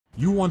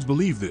You once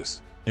believed this.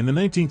 In the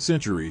 19th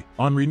century,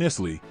 Henri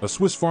Nestlé, a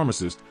Swiss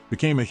pharmacist,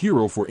 became a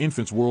hero for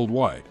infants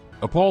worldwide.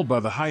 Appalled by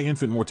the high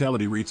infant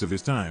mortality rates of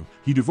his time,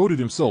 he devoted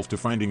himself to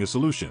finding a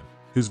solution.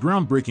 His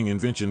groundbreaking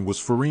invention was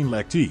Farine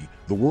Lactée,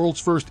 the world's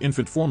first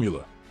infant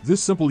formula.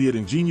 This simple yet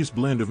ingenious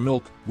blend of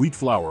milk, wheat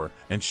flour,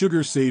 and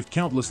sugar saved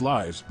countless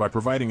lives by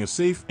providing a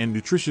safe and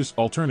nutritious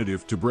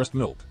alternative to breast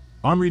milk.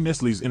 Henri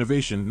Nestlé's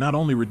innovation not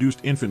only reduced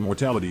infant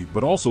mortality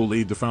but also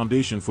laid the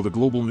foundation for the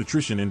global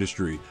nutrition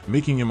industry,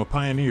 making him a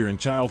pioneer in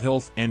child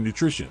health and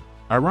nutrition.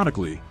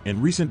 Ironically,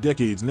 in recent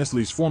decades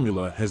Nestlé's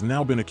formula has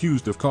now been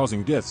accused of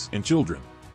causing deaths in children.